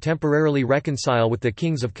had to temporarily reconcile with the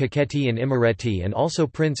kings of Kakheti and Imereti and also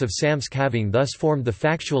Prince of Samsk, having thus formed the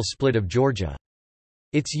factual split of Georgia.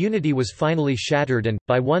 Its unity was finally shattered and,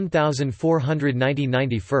 by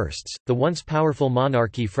 1490 the once powerful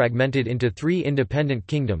monarchy fragmented into three independent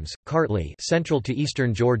kingdoms: Kartli, central to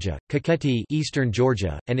eastern Georgia; Kakheti, eastern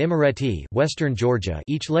Georgia; and Imereti, western Georgia,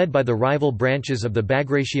 each led by the rival branches of the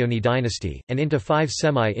Bagrationi dynasty, and into five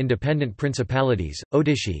semi-independent principalities: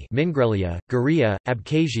 Odissi, Mingrelia, Guria,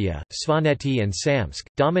 Abkhazia, Svaneti and Samsk,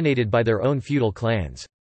 dominated by their own feudal clans.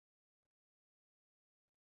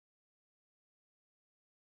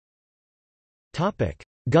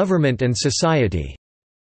 Government and society.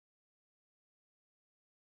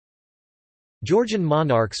 Georgian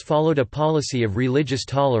monarchs followed a policy of religious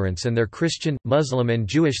tolerance and their Christian, Muslim and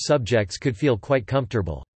Jewish subjects could feel quite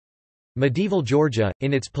comfortable. Medieval Georgia,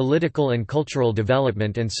 in its political and cultural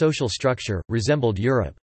development and social structure, resembled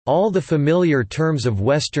Europe. All the familiar terms of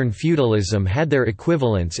Western feudalism had their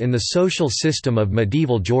equivalents in the social system of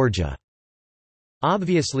medieval Georgia,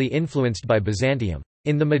 obviously influenced by Byzantium.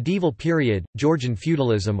 In the medieval period, Georgian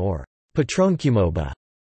feudalism, or patronkumoba,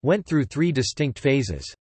 went through three distinct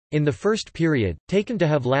phases. In the first period, taken to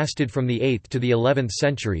have lasted from the 8th to the 11th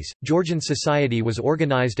centuries, Georgian society was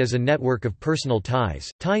organized as a network of personal ties,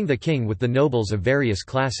 tying the king with the nobles of various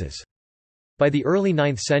classes. By the early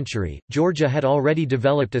 9th century, Georgia had already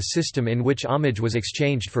developed a system in which homage was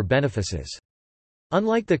exchanged for benefices.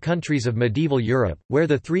 Unlike the countries of medieval Europe, where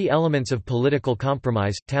the three elements of political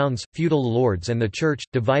compromise, towns, feudal lords and the church,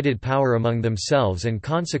 divided power among themselves and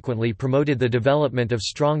consequently promoted the development of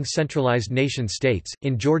strong centralized nation-states,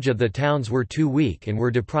 in Georgia the towns were too weak and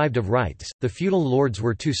were deprived of rights, the feudal lords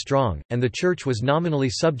were too strong, and the church was nominally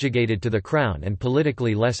subjugated to the crown and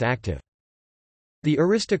politically less active. The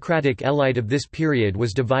aristocratic elite of this period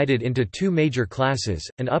was divided into two major classes,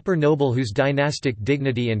 an upper noble whose dynastic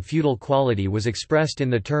dignity and feudal quality was expressed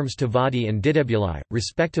in the terms Tavadi and Didebuli,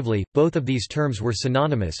 respectively. Both of these terms were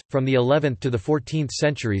synonymous, from the 11th to the 14th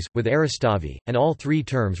centuries, with Aristavi, and all three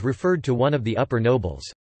terms referred to one of the upper nobles,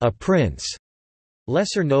 a prince.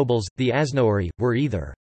 Lesser nobles, the Asnoari, were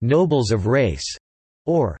either nobles of race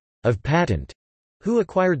or of patent, who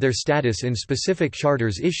acquired their status in specific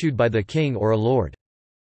charters issued by the king or a lord.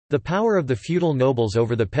 The power of the feudal nobles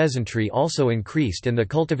over the peasantry also increased and the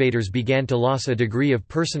cultivators began to lose a degree of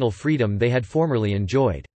personal freedom they had formerly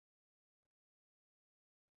enjoyed.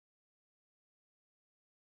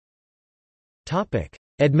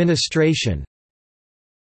 Administration.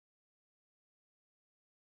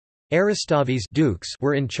 Aristavis dukes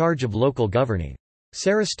were in charge of local governing.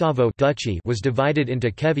 Sarastavo duchy was divided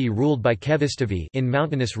into kevi ruled by kevistavi in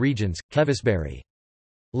mountainous regions, kevisberi.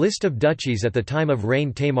 List of duchies at the time of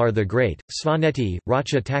reign: Tamar the Great, Svaneti,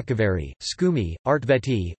 Racha Takaveri, Skumi,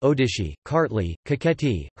 Artveti, Odishi, Kartli,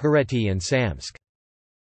 Kakheti, Hereti and Samsk.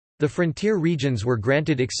 The frontier regions were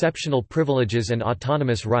granted exceptional privileges and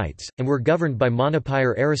autonomous rights, and were governed by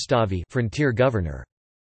Monopyre Aristavi, frontier governor.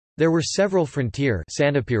 There were several frontier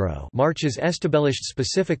marches established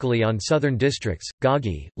specifically on southern districts: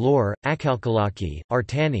 Gagi, Lor, Akalkalaki,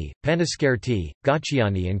 Artani, Panaskerti,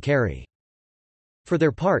 Gachiani and Kari. For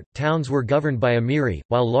their part, towns were governed by Amiri,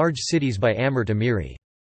 while large cities by Amrit Amiri.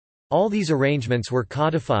 All these arrangements were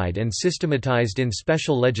codified and systematized in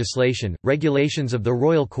special legislation, regulations of the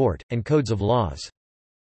royal court, and codes of laws.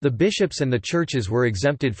 The bishops and the churches were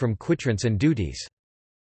exempted from quitrents and duties.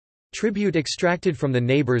 Tribute extracted from the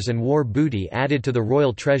neighbors and war booty added to the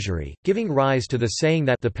royal treasury, giving rise to the saying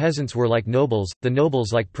that the peasants were like nobles, the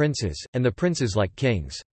nobles like princes, and the princes like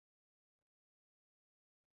kings.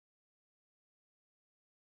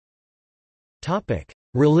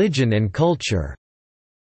 Religion and culture.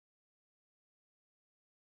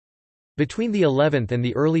 Between the 11th and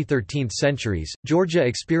the early 13th centuries, Georgia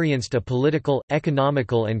experienced a political,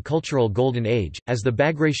 economical and cultural golden age, as the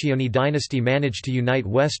Bagrationi dynasty managed to unite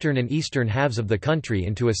western and eastern halves of the country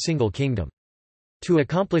into a single kingdom. To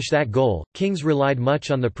accomplish that goal, kings relied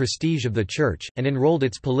much on the prestige of the church, and enrolled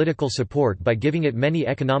its political support by giving it many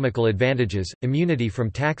economical advantages, immunity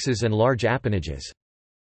from taxes and large appanages.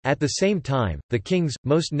 At the same time, the kings,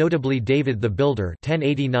 most notably David the Builder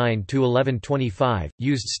 (1089–1125),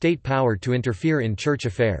 used state power to interfere in church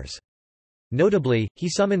affairs. Notably, he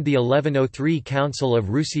summoned the 1103 Council of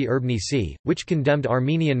Rusi-Erbnisi, which condemned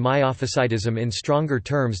Armenian Miaphysitism in stronger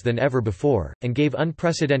terms than ever before, and gave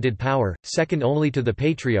unprecedented power, second only to the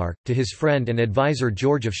Patriarch, to his friend and advisor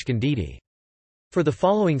George of Shkandidi. For the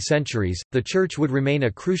following centuries, the Church would remain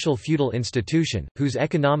a crucial feudal institution, whose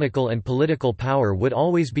economical and political power would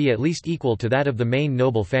always be at least equal to that of the main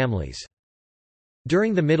noble families.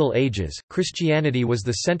 During the Middle Ages, Christianity was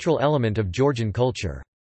the central element of Georgian culture.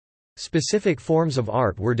 Specific forms of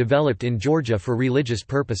art were developed in Georgia for religious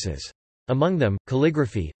purposes. Among them,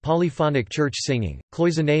 calligraphy, polyphonic church singing,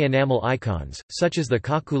 cloisonné enamel icons, such as the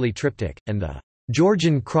Kakuli triptych, and the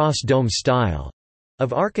Georgian cross-dome style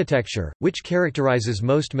of architecture, which characterizes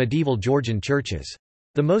most medieval Georgian churches.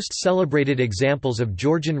 The most celebrated examples of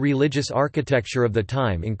Georgian religious architecture of the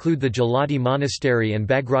time include the Gelati Monastery and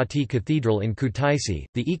Bagrati Cathedral in Kutaisi,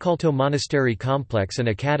 the Ikalto Monastery Complex and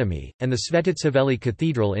Academy, and the Svetitsaveli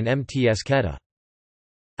Cathedral in Mts Keta.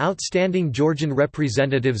 Outstanding Georgian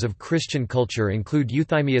representatives of Christian culture include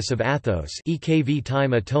Euthymius of Athos (EKV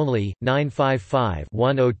time Atonli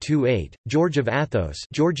 955-1028), George of Athos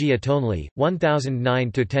 (Georgi Atonli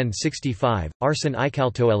 1009–1065), Arsen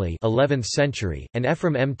Ikaltoeli 11th century, and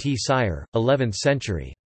Ephraim Mt Sire, 11th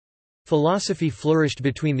century. Philosophy flourished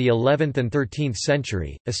between the 11th and 13th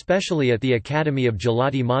century, especially at the Academy of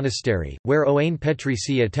Gelati Monastery, where Owain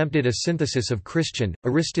Petrici attempted a synthesis of Christian,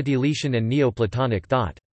 Aristotelian and Neoplatonic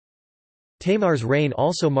thought. Tamar's reign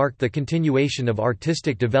also marked the continuation of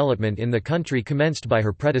artistic development in the country commenced by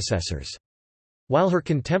her predecessors. While her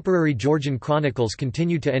contemporary Georgian chronicles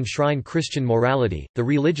continued to enshrine Christian morality, the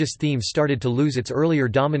religious theme started to lose its earlier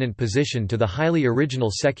dominant position to the highly original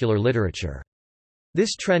secular literature.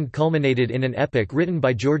 This trend culminated in an epic written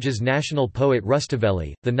by Georgia's national poet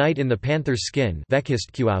Rustaveli, The Knight in the Panther's Skin.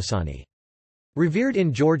 Revered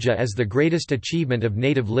in Georgia as the greatest achievement of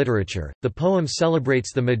native literature, the poem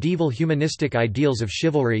celebrates the medieval humanistic ideals of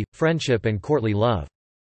chivalry, friendship and courtly love.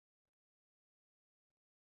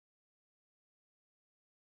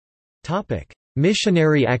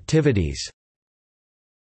 Missionary activities.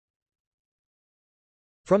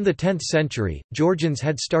 From the 10th century, Georgians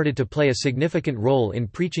had started to play a significant role in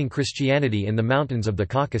preaching Christianity in the mountains of the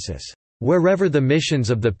Caucasus. Wherever the missions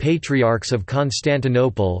of the Patriarchs of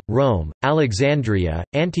Constantinople, Rome, Alexandria,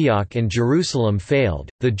 Antioch and Jerusalem failed,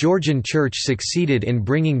 the Georgian Church succeeded in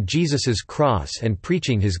bringing Jesus's cross and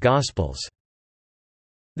preaching his Gospels.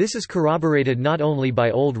 This is corroborated not only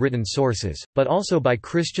by old written sources, but also by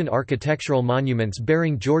Christian architectural monuments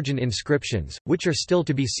bearing Georgian inscriptions, which are still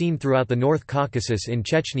to be seen throughout the North Caucasus in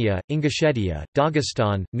Chechnya, Ingushetia,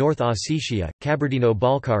 Dagestan, North Ossetia,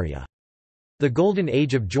 Kabardino-Balkaria. The Golden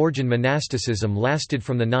Age of Georgian monasticism lasted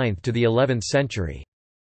from the 9th to the 11th century.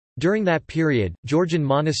 During that period, Georgian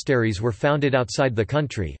monasteries were founded outside the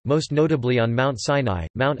country, most notably on Mount Sinai,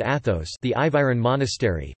 Mount Athos, the Iviron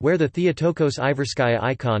Monastery, where the Theotokos Iverskaya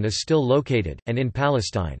icon is still located, and in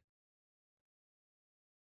Palestine.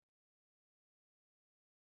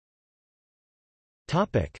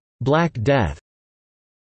 Black Death.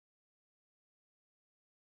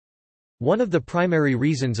 One of the primary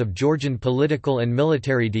reasons of Georgian political and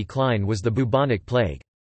military decline was the bubonic plague.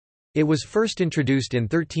 It was first introduced in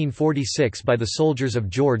 1346 by the soldiers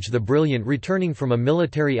of George the Brilliant returning from a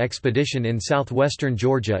military expedition in southwestern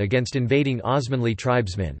Georgia against invading Osmanli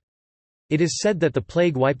tribesmen. It is said that the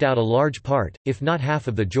plague wiped out a large part, if not half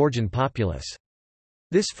of the Georgian populace.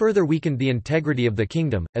 This further weakened the integrity of the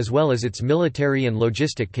kingdom, as well as its military and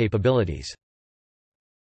logistic capabilities.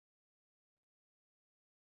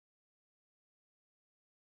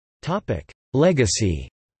 Legacy.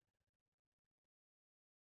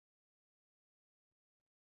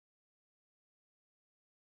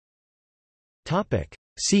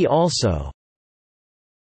 See also: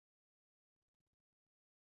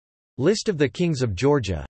 List of the kings of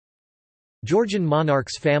Georgia, Georgian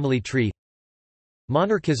monarchs family tree,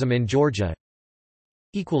 Monarchism in Georgia.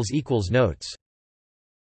 Notes